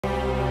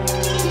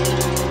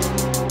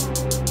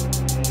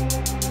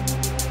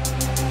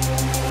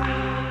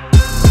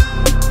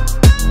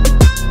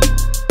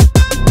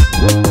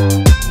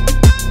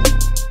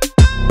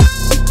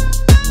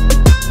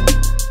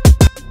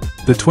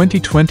The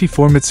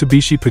 2024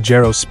 Mitsubishi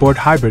Pajero Sport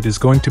Hybrid is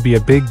going to be a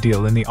big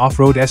deal in the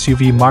off-road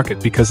SUV market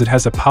because it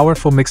has a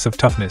powerful mix of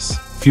toughness,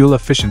 fuel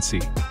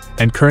efficiency,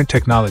 and current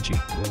technology.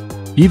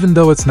 Even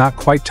though it's not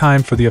quite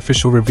time for the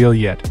official reveal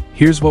yet,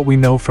 here's what we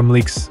know from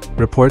leaks,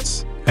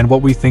 reports, and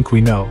what we think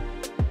we know.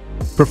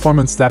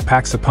 Performance that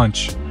packs a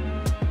punch.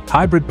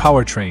 Hybrid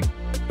powertrain.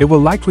 It will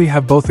likely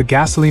have both a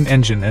gasoline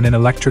engine and an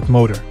electric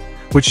motor,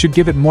 which should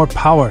give it more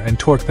power and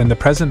torque than the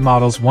present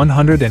model's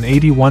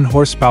 181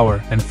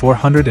 horsepower and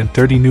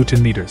 430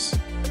 Nm.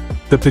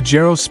 The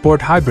Pajero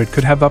Sport Hybrid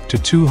could have up to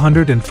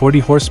 240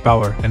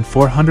 horsepower and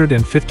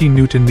 450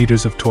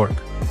 Nm of torque,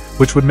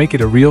 which would make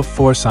it a real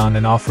force on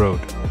and off-road.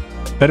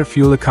 Better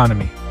fuel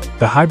economy.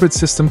 The hybrid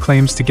system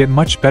claims to get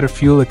much better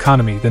fuel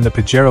economy than the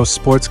Pajero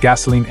Sport's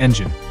gasoline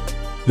engine.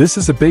 This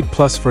is a big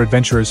plus for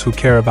adventurers who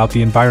care about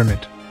the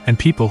environment and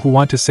people who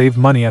want to save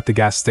money at the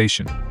gas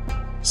station.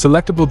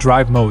 Selectable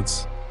drive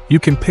modes. You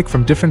can pick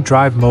from different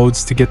drive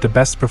modes to get the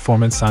best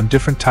performance on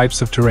different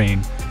types of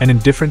terrain and in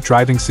different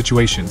driving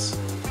situations.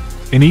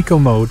 In eco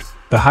mode,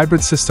 the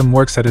hybrid system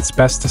works at its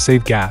best to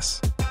save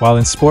gas, while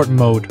in sport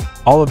mode,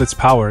 all of its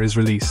power is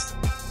released,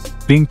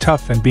 being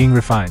tough and being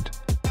refined.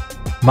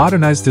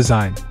 Modernized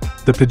design.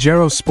 The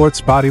Pajero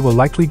Sport's body will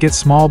likely get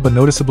small but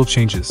noticeable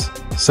changes,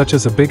 such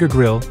as a bigger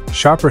grille,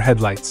 sharper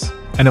headlights,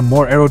 and a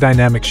more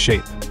aerodynamic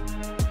shape.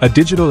 A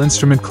digital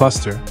instrument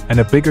cluster and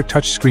a bigger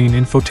touchscreen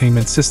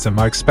infotainment system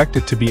are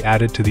expected to be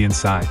added to the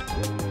inside.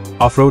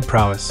 Off-road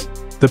prowess.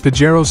 The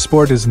Pajero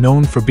Sport is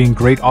known for being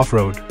great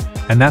off-road,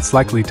 and that's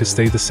likely to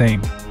stay the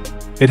same.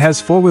 It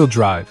has four-wheel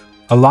drive,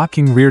 a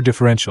locking rear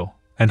differential,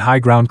 and high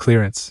ground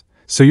clearance,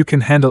 so you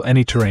can handle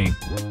any terrain.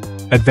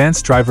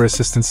 Advanced driver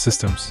assistance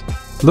systems.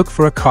 Look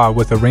for a car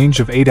with a range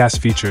of ADAS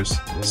features,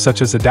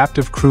 such as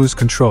adaptive cruise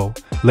control,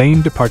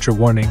 lane departure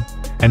warning,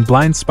 and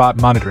blind spot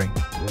monitoring.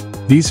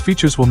 These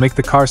features will make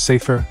the car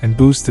safer and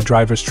boost the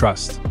driver's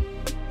trust.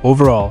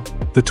 Overall,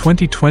 the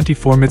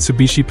 2024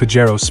 Mitsubishi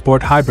Pajero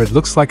Sport Hybrid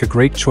looks like a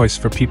great choice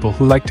for people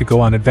who like to go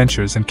on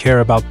adventures and care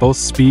about both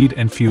speed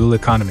and fuel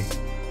economy.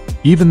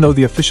 Even though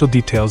the official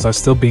details are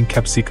still being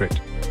kept secret,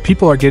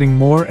 people are getting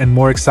more and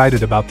more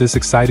excited about this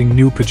exciting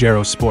new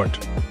Pajero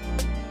Sport.